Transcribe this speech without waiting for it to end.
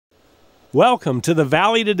Welcome to the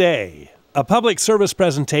Valley Today, a public service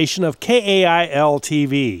presentation of KAIL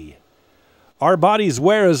TV. Our bodies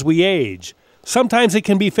wear as we age. Sometimes it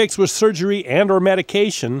can be fixed with surgery and/or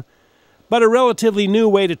medication, but a relatively new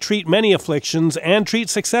way to treat many afflictions and treat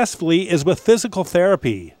successfully is with physical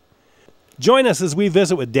therapy. Join us as we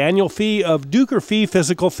visit with Daniel Fee of Dueker Fee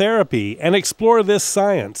Physical Therapy and explore this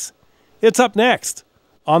science. It's up next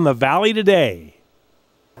on the Valley Today.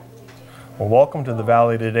 Well, welcome to the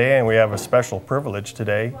Valley Today, and we have a special privilege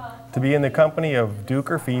today to be in the company of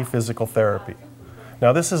Dueker Fee Physical Therapy.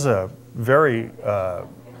 Now, this is a very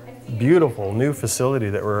beautiful new facility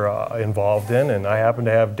that we're involved in, and I happen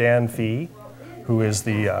to have Dan Fee, who is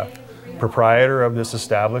the proprietor of this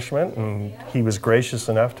establishment, and he was gracious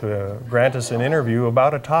enough to grant us an interview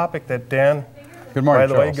about a topic that Dan, good morning, by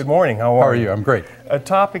the Charles. way, good morning, how How are are you? you? I'm great. A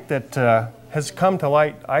topic that has come to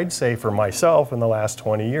light, I'd say, for myself in the last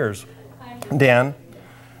 20 years. Dan,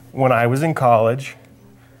 when I was in college,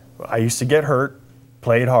 I used to get hurt,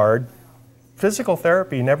 played hard. Physical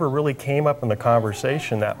therapy never really came up in the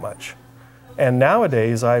conversation that much. And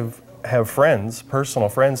nowadays I have friends, personal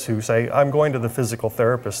friends, who say, I'm going to the physical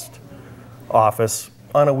therapist office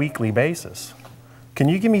on a weekly basis. Can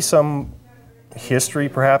you give me some history,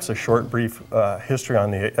 perhaps a short, brief history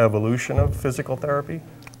on the evolution of physical therapy?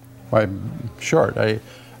 Well, short. I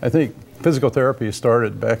think physical therapy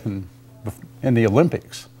started back in the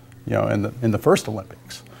Olympics, you know, in the first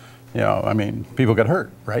Olympics. You know, I mean, people got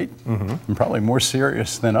hurt, right? Mm-hmm. And probably more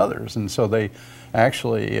serious than others. And so they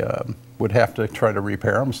actually would have to try to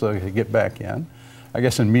repair them so they could get back in. I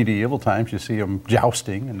guess in medieval times you see them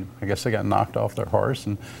jousting, and I guess they got knocked off their horse.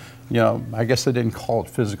 And, you know, I guess they didn't call it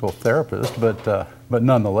physical therapist, but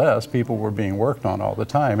nonetheless, people were being worked on all the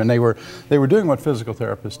time. And they were doing what physical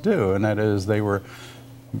therapists do, and that is they were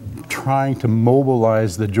trying to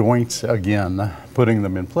mobilize the joints again, putting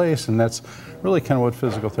them in place, and that's really kind of what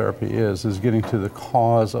physical therapy is getting to the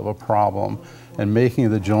cause of a problem and making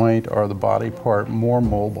the joint or the body part more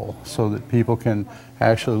mobile so that people can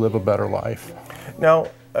actually live a better life. Now,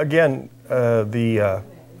 again, the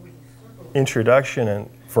introduction and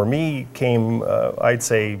for me came, I'd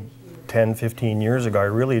say, 10, 15 years ago. I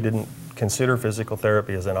really didn't consider physical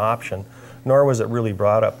therapy as an option, nor was it really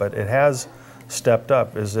brought up, but it has stepped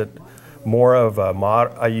up. Is it more of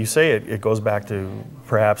a you say it goes back to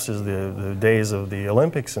perhaps the days of the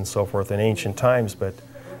Olympics and so forth in ancient times, but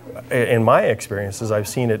in my experiences I've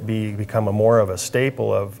seen it become more of a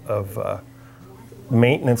staple of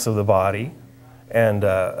maintenance of the body and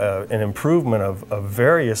an improvement of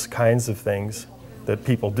various kinds of things that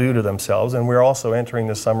people do to themselves. And we're also entering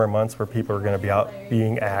the summer months where people are going to be out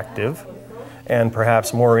being active, and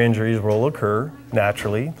perhaps more injuries will occur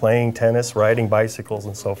naturally, playing tennis, riding bicycles,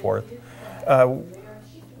 and so forth.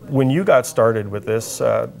 When you got started with this,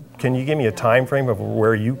 can you give me a time frame of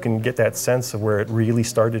where you can get that sense of where it really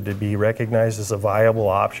started to be recognized as a viable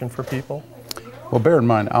option for people? Well, bear in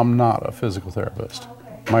mind, I'm not a physical therapist.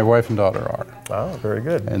 My wife and daughter are. Oh, very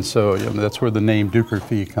good. And so you know, that's where the name Dueker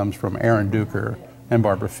Fee comes from, Aaron Dueker and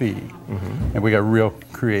Barbara Fee. Mm-hmm. And we got real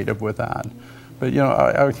creative with that. But, you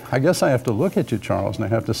know, I guess I have to look at you, Charles, and I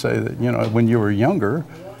have to say that, you know, when you were younger,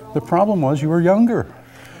 the problem was you were younger.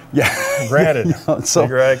 Yeah, granted. You know, so,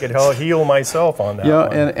 figure I could heal myself on that. Yeah,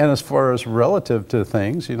 and as far as relative to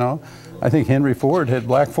things, you know, I think Henry Ford had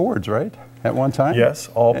black Fords, right, at one time? Yes,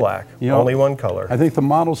 all black, you know, only one color. I think the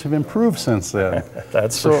models have improved since then.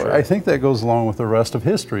 That's for sure. So I think that goes along with the rest of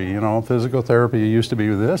history. You know, physical therapy used to be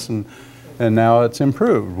this, and now it's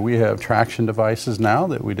improved. We have traction devices now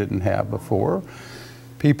that we didn't have before.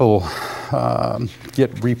 People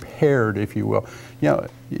get repaired, if you will. You know,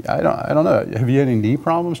 I don't know. Have you had any knee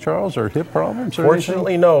problems, Charles, or hip problems? Or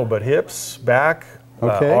Fortunately, anything? no. But hips, back,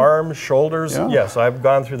 arms, shoulders. Yeah. Yes, I've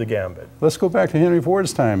gone through the gambit. Let's go back to Henry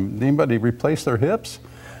Ford's time. Did anybody replace their hips?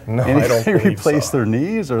 No, I don't believe replace so. Their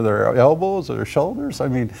knees or their elbows or their shoulders? I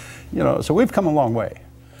mean, you know, so we've come a long way.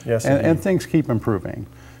 Yes, and things keep improving.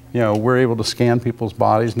 You know, we're able to scan people's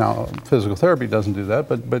bodies. Now, physical therapy doesn't do that,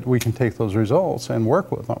 but we can take those results and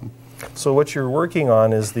work with them. So what you're working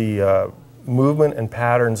on is the movement and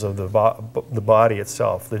patterns of the body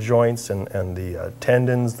itself, the joints and the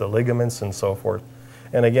tendons, the ligaments, and so forth.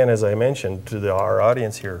 And again, as I mentioned to our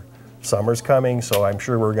audience here, summer's coming, so I'm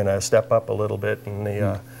sure we're going to step up a little bit in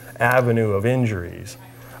the avenue of injuries.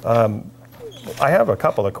 I have a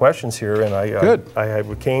couple of questions here, and I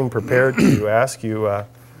came prepared to ask you,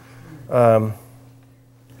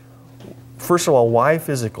 first of all, why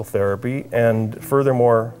physical therapy? And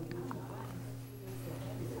furthermore,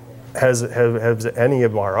 has any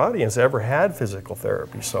of our audience ever had physical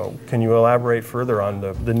therapy? So can you elaborate further on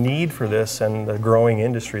the need for this and the growing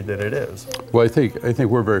industry that it is? Well, I think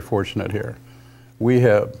we're very fortunate here. We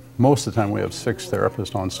have, most of the time we have 6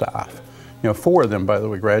 therapists on staff. 4 of them, by the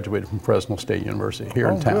way, graduated from Fresno State University here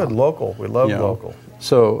in town. Good, local. We love local.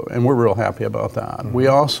 So, and we're real happy about that. We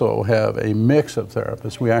also have a mix of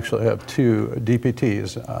therapists. We actually have 2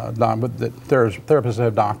 DPTs, therapists that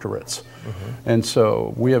have doctorates. And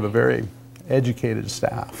so we have a very educated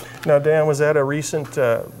staff. Now, Dan, was that a recent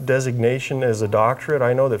designation as a doctorate?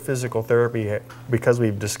 I know that physical therapy, because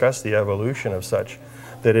we've discussed the evolution of such,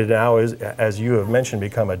 that it now is, as you have mentioned,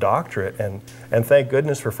 become a doctorate. And thank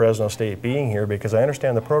goodness for Fresno State being here, because I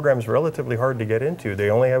understand the program is relatively hard to get into.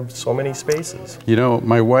 They only have so many spaces.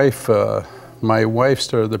 My wife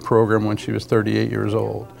started the program when she was 38 years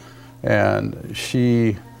old. And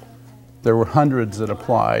there were hundreds that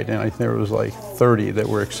applied, and I think there was like 30 that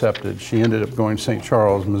were accepted. She ended up going to St.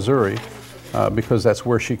 Charles, Missouri, because that's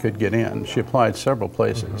where she could get in. She applied several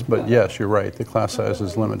places, but yes, you're right, the class size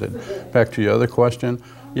is limited. Back to your other question,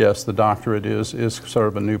 yes, the doctorate is sort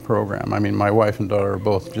of a new program. I mean, my wife and daughter are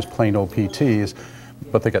both just plain old PTs,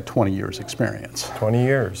 but they got 20 years experience. 20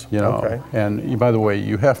 years, okay. And by the way,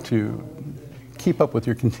 you have to keep up with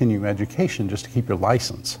your continuing education just to keep your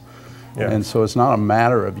license. Yeah. And so it's not a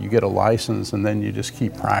matter of you get a license and then you just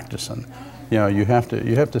keep practicing. You have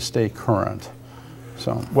to stay current.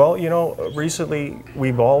 So. Well, recently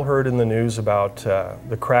we've all heard in the news about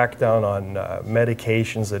the crackdown on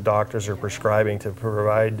medications that doctors are prescribing to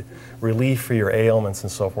provide relief for your ailments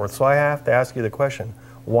and so forth. So I have to ask you the question,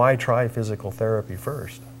 why try physical therapy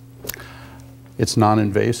first? It's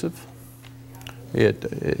non-invasive.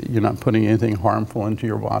 You're not putting anything harmful into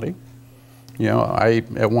your body. I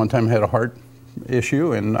at one time had a heart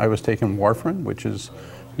issue and I was taking warfarin, which is,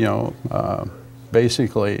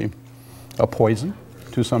 basically a poison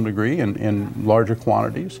to some degree in larger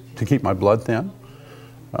quantities to keep my blood thin.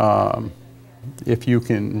 If you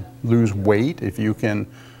can lose weight, if you can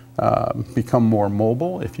become more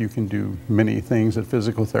mobile, if you can do many things that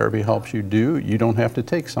physical therapy helps you do, you don't have to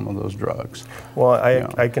take some of those drugs. Well,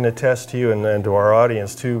 I can attest to you and to our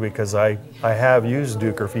audience too, because I have used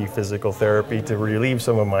Dueker physical therapy to relieve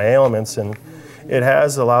some of my ailments, and it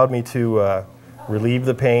has allowed me to relieve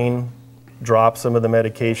the pain, drop some of the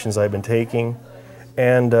medications I've been taking,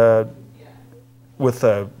 and with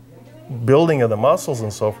the building of the muscles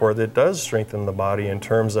and so forth, it does strengthen the body in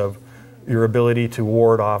terms of your ability to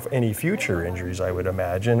ward off any future injuries, I would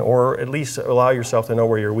imagine, or at least allow yourself to know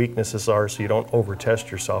where your weaknesses are so you don't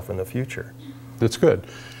overtest yourself in the future. That's good.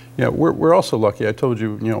 We're also lucky. I told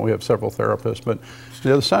you, we have several therapists, but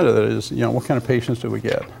the other side of that is, what kind of patients do we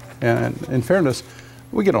get? And in fairness,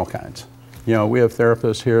 we get all kinds. We have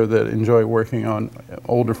therapists here that enjoy working on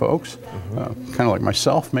older folks, kind of like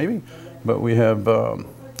myself maybe, but we have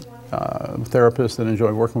therapists that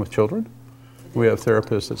enjoy working with children. We have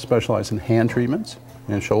therapists that specialize in hand treatments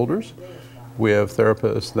and shoulders. We have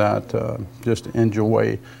therapists that just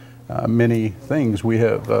enjoy many things. We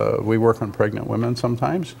work on pregnant women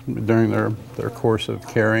sometimes during their course of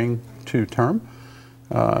carrying to term.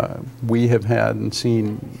 We have had and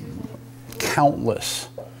seen countless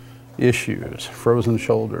issues, frozen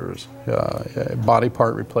shoulders, body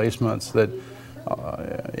part replacements, that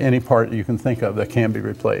any part you can think of that can be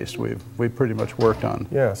replaced, we've pretty much worked on.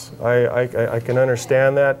 Yes, I can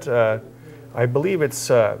understand that. I believe it's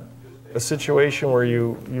a situation where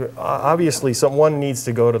you obviously someone needs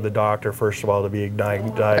to go to the doctor first of all to be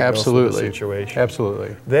diagnosed with the situation.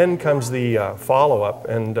 Absolutely. Then comes the follow-up,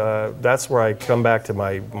 and that's where I come back to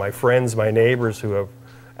my friends, my neighbors who have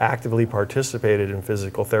actively participated in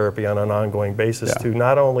physical therapy on an ongoing basis to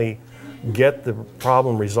not only get the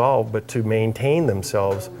problem resolved, but to maintain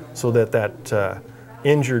themselves so that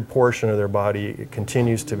injured portion of their body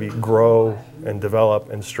continues to grow and develop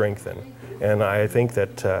and strengthen. And I think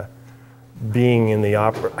that being in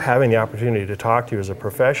having the opportunity to talk to you as a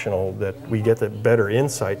professional, that we get the better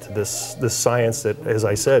insight to this science that, as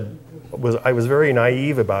I said, I was very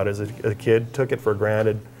naive about as a kid, took it for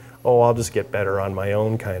granted. Oh, I'll just get better on my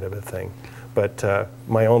own kind of a thing. But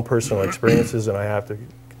my own personal experiences, and I have to,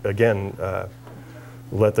 again,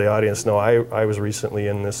 let the audience know, I was recently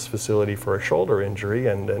in this facility for a shoulder injury,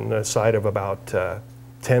 and aside of about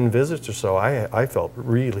 10 visits or so, I felt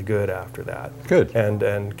really good after that. Good.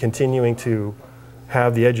 And continuing to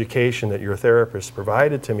have the education that your therapist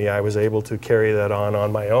provided to me, I was able to carry that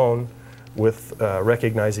on my own with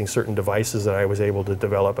recognizing certain devices that I was able to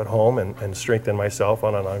develop at home and strengthen myself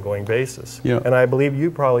on an ongoing basis. And I believe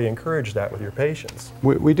you probably encourage that with your patients.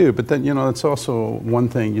 We do, but then, it's also one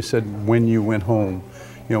thing you said when you went home.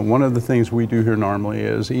 You know, one of the things we do here normally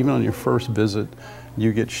is even on your first visit,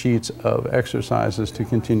 you get sheets of exercises to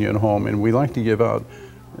continue at home, and we like to give out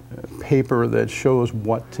paper that shows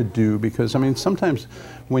what to do, because I mean sometimes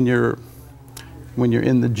when you're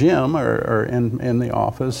in the gym or in the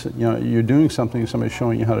office, you know, you're doing something, somebody's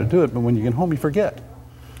showing you how to do it, but when you get home you forget.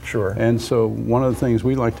 Sure. And so one of the things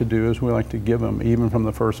we like to do is we like to give them, even from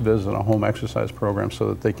the first visit, a home exercise program so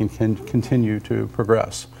that they can continue to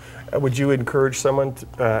progress. Would you encourage someone,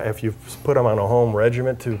 to, if you've put them on a home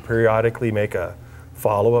regimen, to periodically make a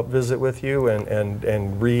follow-up visit with you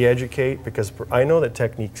and re-educate? Because I know that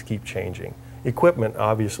techniques keep changing. Equipment,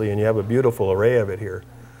 obviously, and you have a beautiful array of it here,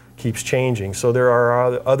 keeps changing. So there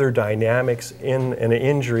are other dynamics in an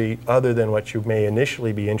injury other than what you may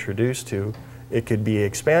initially be introduced to. It could be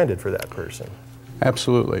expanded for that person.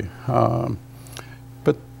 Absolutely.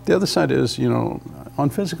 But the other side is, you know, on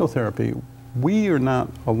physical therapy, we are not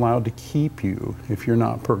allowed to keep you if you're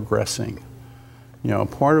not progressing. You know,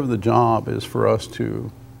 part of the job is for us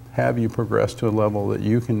to have you progress to a level that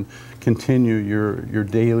you can continue your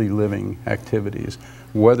daily living activities,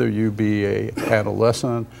 whether you be an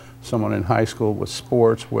adolescent, someone in high school with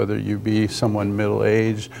sports, whether you be someone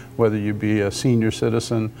middle-aged, whether you be a senior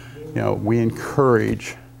citizen. You know, we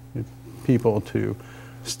encourage people to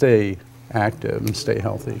stay active and stay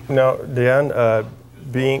healthy. Now, Dan,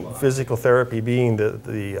 being physical therapy, being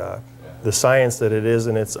the science that it is,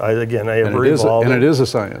 and it's again, ever evolving. And it is a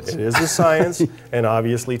science. It is a science, and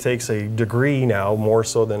obviously takes a degree now more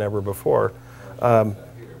so than ever before.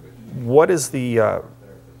 What is the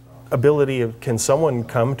ability of? Can someone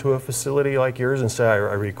come to a facility like yours and say, "I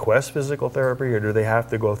request physical therapy," or do they have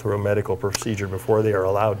to go through a medical procedure before they are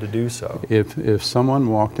allowed to do so? If someone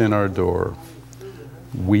walked in our door,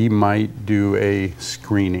 we might do a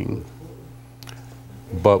screening.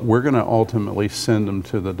 But we're going to ultimately send them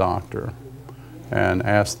to the doctor and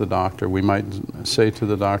ask the doctor. We might say to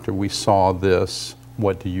the doctor, "We saw this,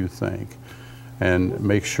 what do you think?" And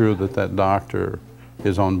make sure that that doctor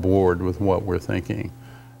is on board with what we're thinking.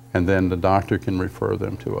 And then the doctor can refer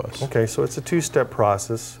them to us. Okay, so it's a two-step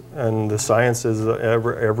process, and the science is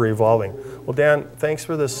ever evolving. Well, Dan, thanks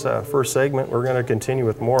for this first segment. We're going to continue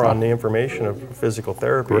with more on the information of physical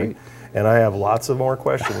therapy. Great. And I have lots of more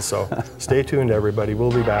questions, so stay tuned, everybody.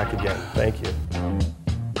 We'll be back again. Thank you.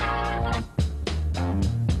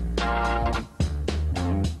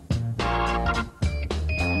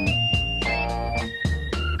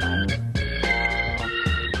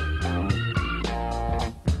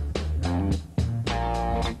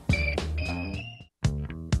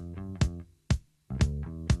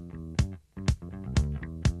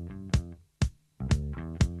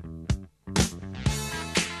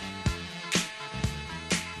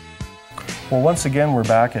 Well, once again, we're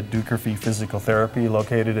back at Dueker Physical Therapy,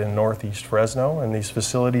 located in Northeast Fresno. And these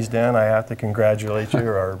facilities, Dan, I have to congratulate you,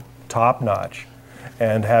 are top-notch.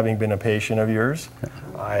 And having been a patient of yours,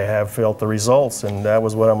 I have felt the results. And that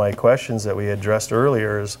was one of my questions that we addressed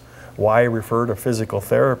earlier, is why refer to physical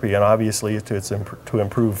therapy? And obviously, to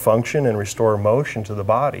improve function and restore motion to the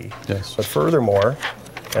body. Yes. But furthermore,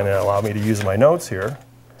 and allow me to use my notes here,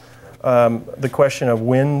 the question of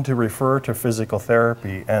when to refer to physical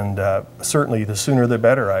therapy, and certainly the sooner the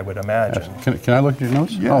better, I would imagine. Yes. Can I look at your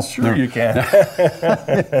notes? Yes, sure you can.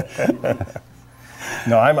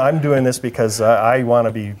 No, I'm doing this because I want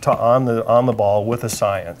to be on the ball with the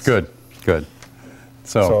science. Good, good.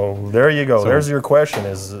 So there you go. There's your question: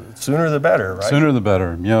 is sooner the better, right? Sooner the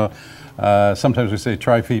better. You know, sometimes we say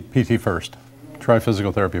try PT first, try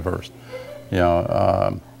physical therapy first. You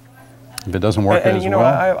know. If it doesn't work as you know,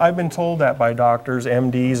 well. I've been told that by doctors,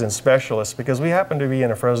 MDs, and specialists, because we happen to be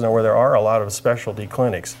in a Fresno where there are a lot of specialty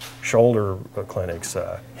clinics, shoulder clinics,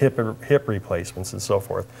 hip replacements, and so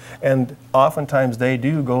forth. And oftentimes they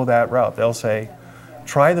do go that route. They'll say,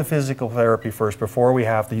 try the physical therapy first before we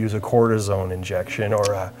have to use a cortisone injection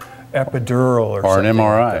or a epidural or something an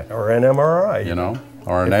MRI. like that. Or an MRI. You know,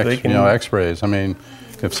 or an X-rays. I mean,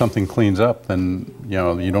 if something cleans up, then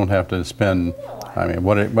you don't have to spend. I mean,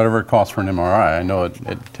 whatever it costs for an MRI. I know it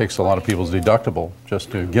takes a lot of people's deductible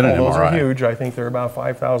just to get an MRI. Those are huge. I think they're about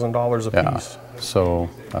 $5,000 a piece. So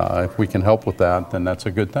if we can help with that, then that's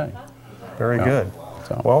a good thing. Very good.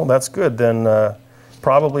 So. Well, that's good. Then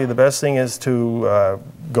probably the best thing is to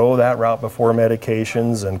go that route before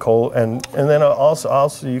medications and then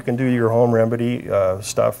also you can do your home remedy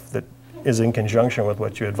stuff that is in conjunction with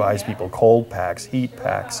what you advise people: cold packs, heat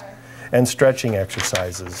packs, and stretching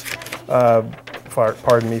exercises.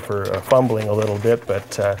 Pardon me for fumbling a little bit,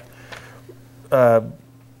 but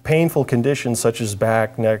painful conditions such as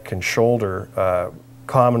back, neck, and shoulder,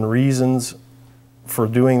 common reasons for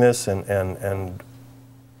doing this and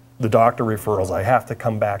the doctor referrals. I have to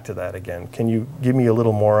come back to that again. Can you give me a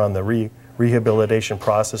little more on the rehabilitation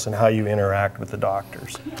process and how you interact with the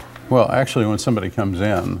doctors? Well, actually, when somebody comes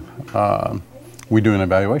in, we do an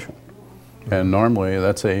evaluation. And normally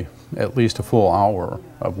that's at least a full hour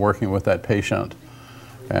of working with that patient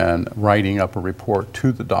and writing up a report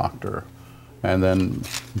to the doctor. And then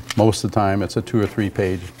most of the time it's a 2 or 3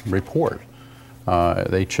 page report.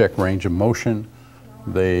 They check range of motion.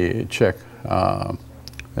 They check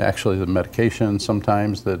actually the medication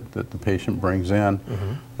sometimes that the patient brings in.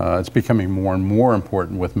 It's becoming more and more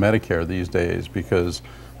important with Medicare these days because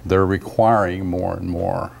they're requiring more and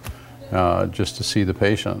more just to see the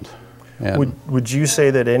patient. And would you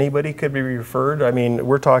say that anybody could be referred? I mean,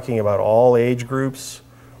 we're talking about all age groups,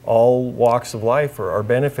 all walks of life are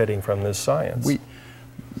benefiting from this science.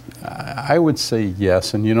 I would say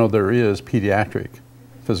yes, and you know there is pediatric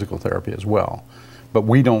physical therapy as well, but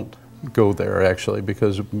we don't go there actually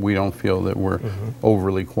because we don't feel that we're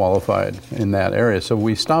overly qualified in that area. So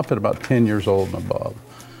we stop at about 10 years old and above.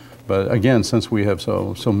 But again, since we have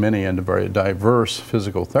so many and very diverse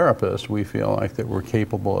physical therapists, we feel like that we're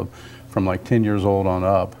capable of, from like 10 years old on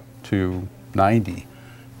up to 90,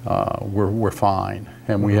 we're fine,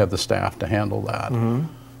 and we have the staff to handle that.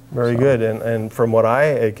 Very good. And from what I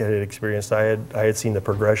had experienced, I had seen the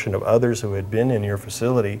progression of others who had been in your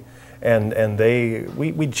facility, and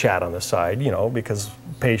we'd chat on the side, you know, because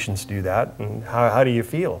patients do that. And how do you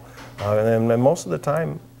feel? And most of the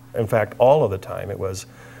time, in fact, all of the time, it was,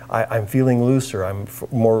 I'm feeling looser. I'm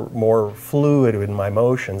more fluid in my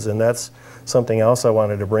motions, and that's something else I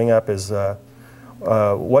wanted to bring up is.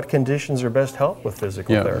 What conditions are best helped with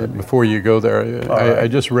physical therapy? Before you go there, I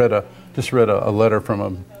just read a letter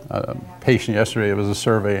from a patient yesterday. It was a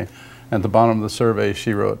survey. At the bottom of the survey,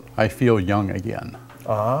 she wrote, "I feel young again."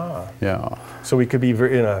 Ah. Yeah. So we could be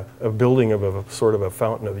in a building of a sort of a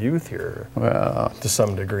fountain of youth here, to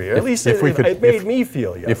some degree. At least it made me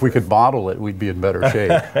feel young. If we could bottle it, we'd be in better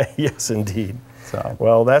shape. Yes, indeed. So.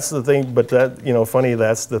 Well, that's the thing, but that, you know, funny,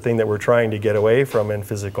 that's the thing that we're trying to get away from in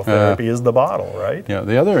physical therapy is the bottle, right? Yeah,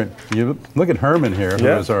 the other, you look at Herman here, who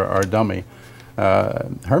is our dummy.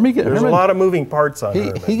 Herman, there's a lot of moving parts on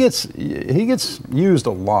Herman. He gets used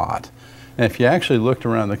a lot. And if you actually looked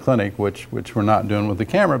around the clinic, which we're not doing with the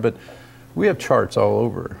camera, but we have charts all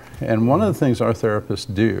over. And one of the things our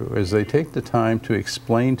therapists do is they take the time to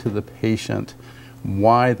explain to the patient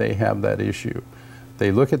why they have that issue. They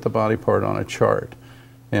look at the body part on a chart,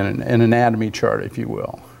 an anatomy chart, if you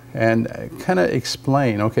will, and kind of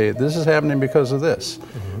explain, okay, this is happening because of this.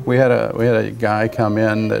 We had a guy come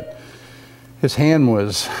in that his hand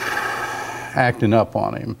was acting up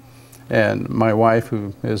on him, and my wife,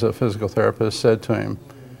 who is a physical therapist, said to him,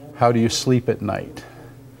 "How do you sleep at night?"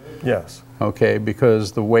 Yes. Okay,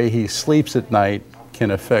 because the way he sleeps at night can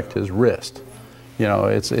affect his wrist. You know,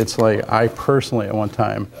 it's like I personally at one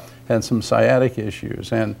time had some sciatic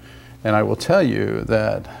issues, and I will tell you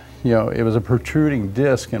that, you know, it was a protruding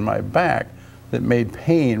disc in my back that made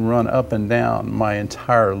pain run up and down my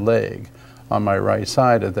entire leg on my right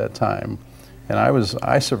side at that time. And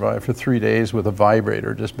I survived for 3 days with a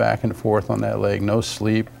vibrator just back and forth on that leg, no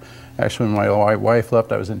sleep. Actually, when my wife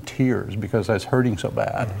left, I was in tears because I was hurting so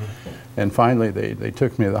bad. And finally, they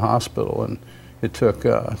took me to the hospital, and it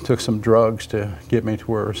took some drugs to get me to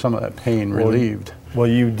where some of that pain relieved. Well,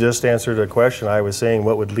 you just answered a question. I was saying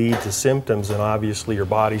what would lead to symptoms, and obviously your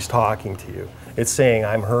body's talking to you. It's saying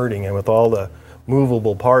I'm hurting, and with all the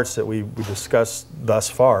movable parts that we discussed thus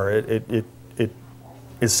far, it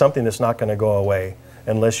is something that's not going to go away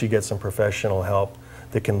unless you get some professional help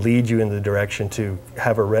that can lead you in the direction to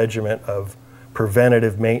have a regimen of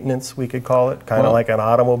preventative maintenance, we could call it, kind of like an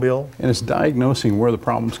automobile. And it's diagnosing where the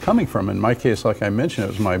problem's coming from. In my case, like I mentioned,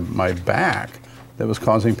 it was my back that was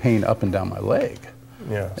causing pain up and down my leg.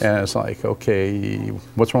 Yes. And it's like, okay,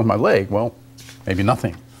 what's wrong with my leg? Well, maybe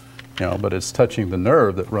nothing, you know, but it's touching the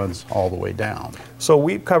nerve that runs all the way down. So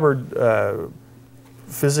we've covered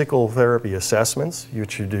physical therapy assessments,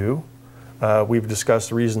 which you do. We've discussed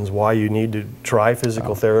the reasons why you need to try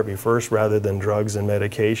physical therapy first rather than drugs and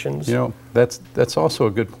medications. You know, that's also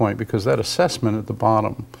a good point, because that assessment at the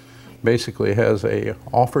bottom basically has a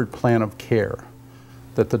offered plan of care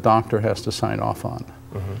that the doctor has to sign off on.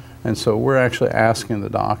 And so we're actually asking the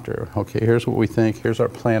doctor, okay, here's what we think, here's our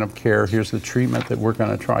plan of care, here's the treatment that we're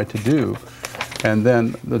going to try to do. And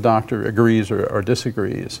then the doctor agrees or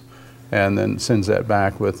disagrees, and then sends that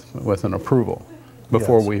back with an approval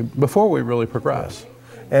before we really progress.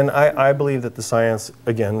 And I believe that the science,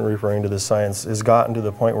 again, referring to the science, has gotten to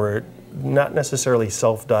the point where not necessarily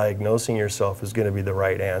self-diagnosing yourself is going to be the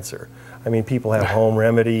right answer. I mean, people have home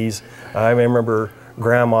remedies. I remember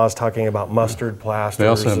grandmas talking about mustard plasters. They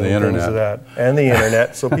also have the and things internet. of that, and the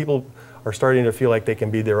internet. So people are starting to feel like they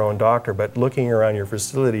can be their own doctor. But looking around your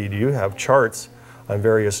facility, do you have charts on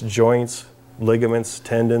various joints, ligaments,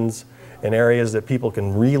 tendons, and areas that people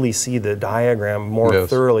can really see the diagram more Yes.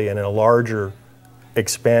 thoroughly and in a larger,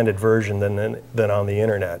 expanded version than on the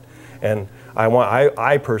internet? And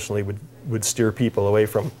I personally would steer people away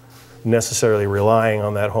from necessarily relying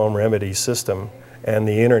on that home remedy system and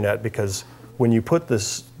the internet, because when you put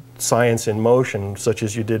this science in motion, such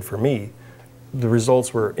as you did for me, the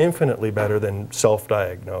results were infinitely better than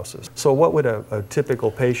self-diagnosis. So what would a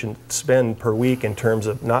typical patient spend per week in terms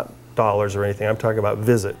of, not dollars or anything, I'm talking about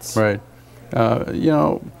visits? Right. You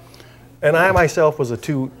know, and I myself was a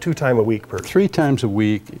two-time a week person. 3 times a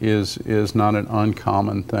week is not an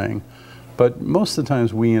uncommon thing. But most of the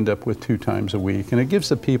times we end up with 2 times a week, and it gives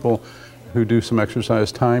the people who do some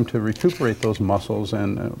exercise time to recuperate those muscles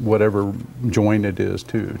and whatever joint it is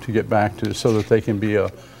to get back to, so that they can be a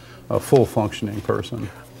full functioning person.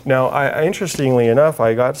 Now, interestingly enough,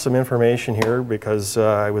 I got some information here because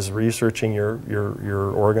I was researching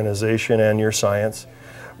your organization and your science.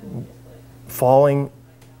 Falling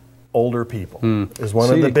older people is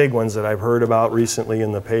one of the big ones that I've heard about recently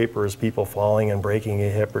in the paper, is people falling and breaking a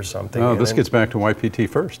hip or something. Oh, this gets back to YPT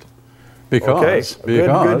first. Because, Good,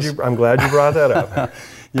 I'm glad you brought that up.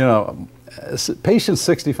 You know, patients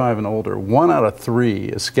 65 and older, 1 out of 3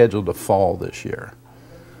 is scheduled to fall this year.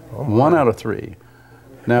 1 out of 3.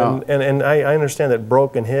 Now, and I understand that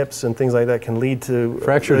broken hips and things like that can lead to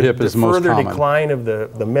fractured hip is the most further common. Decline of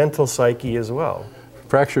the mental psyche as well.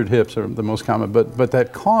 Fractured hips are the most common, but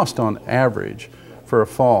that cost on average for a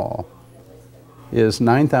fall is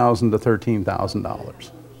 $9,000 to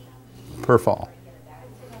 $13,000 per fall.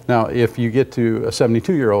 Now, if you get to a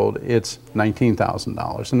 72-year-old, it's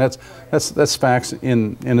 $19,000, and that's facts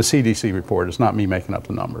in a CDC report. It's not me making up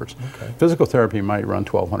the numbers. Okay. Physical therapy might run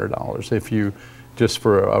 $1,200 if you just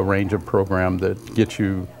for a range of program that gets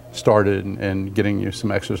you started and getting you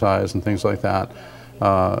some exercise and things like that.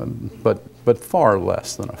 But far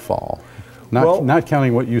less than a fall. Not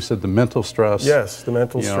counting what you said, the mental stress. Yes, the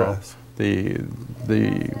mental stress. The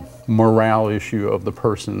morale issue of the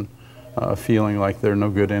person feeling like they're no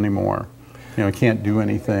good anymore. You know, can't do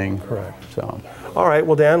anything. Correct. So. All right,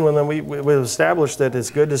 well, Dan, well, then we've established that it's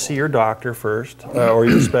good to see your doctor first, or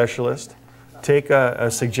your specialist. Take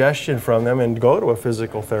a suggestion from them and go to a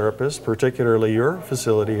physical therapist, particularly your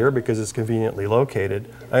facility here, because it's conveniently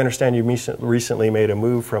located. I understand you recently made a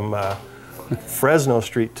move from Fresno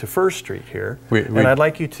Street to First Street here. And I'd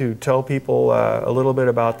like you to tell people a little bit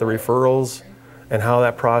about the referrals and how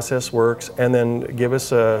that process works, and then give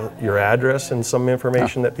us your address and some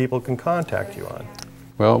information that people can contact you on.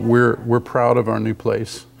 Well, we're proud of our new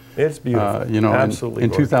place. It's beautiful. You know, absolutely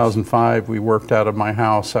in 2005, we worked out of my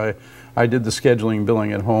house. I did the scheduling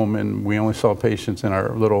billing at home, and we only saw patients in our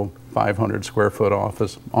little 500 square foot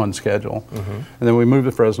office on schedule. And then we moved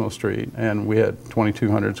to Fresno Street, and we had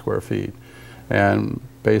 2,200 square feet. And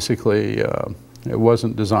basically, it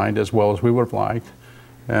wasn't designed as well as we would have liked.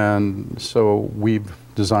 And so we've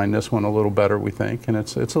designed this one a little better, we think, and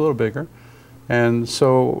it's a little bigger. And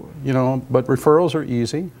so, you know, but referrals are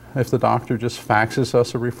easy. If the doctor just faxes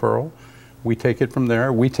us a referral, we take it from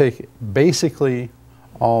there. We take basically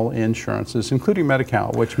all insurances, including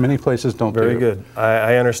Medi-Cal, which many places don't do. Very good.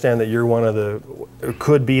 I understand that you're one of the,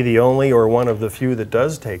 could be the only or one of the few that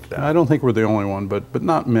does take that. I don't think we're the only one, but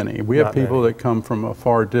not many. We have people that come from a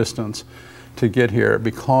far distance to get here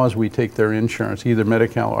because we take their insurance, either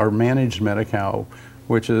Medi-Cal or managed Medi-Cal,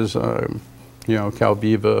 which is, you know,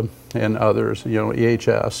 Calviva and others, you know,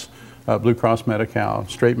 EHS, Blue Cross Medi-Cal,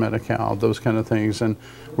 Straight Medi-Cal, those kind of things. And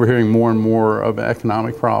we're hearing more and more of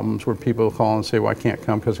economic problems where people call and say, well, I can't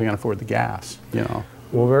come because I can't afford the gas, you know.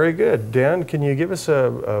 Well, very good. Dan, can you give us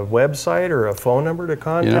a website or a phone number to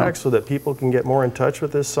contact so that people can get more in touch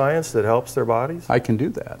with this science that helps their bodies? I can do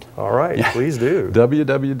that. All right, please do.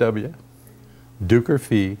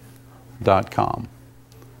 www.duekerfee.com.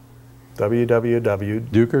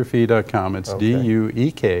 www.duekerfee.com. It's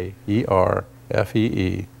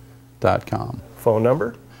DUEKERFEE.com. Phone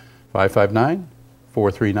number?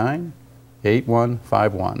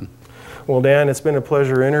 559-439-8151. Well, Dan, it's been a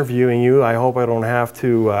pleasure interviewing you. I hope I don't have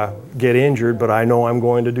to get injured, but I know I'm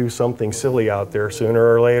going to do something silly out there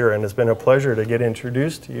sooner or later, and it's been a pleasure to get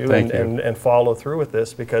introduced to you and follow through with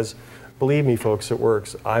this, because believe me, folks, it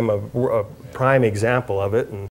works. I'm a prime example of it. And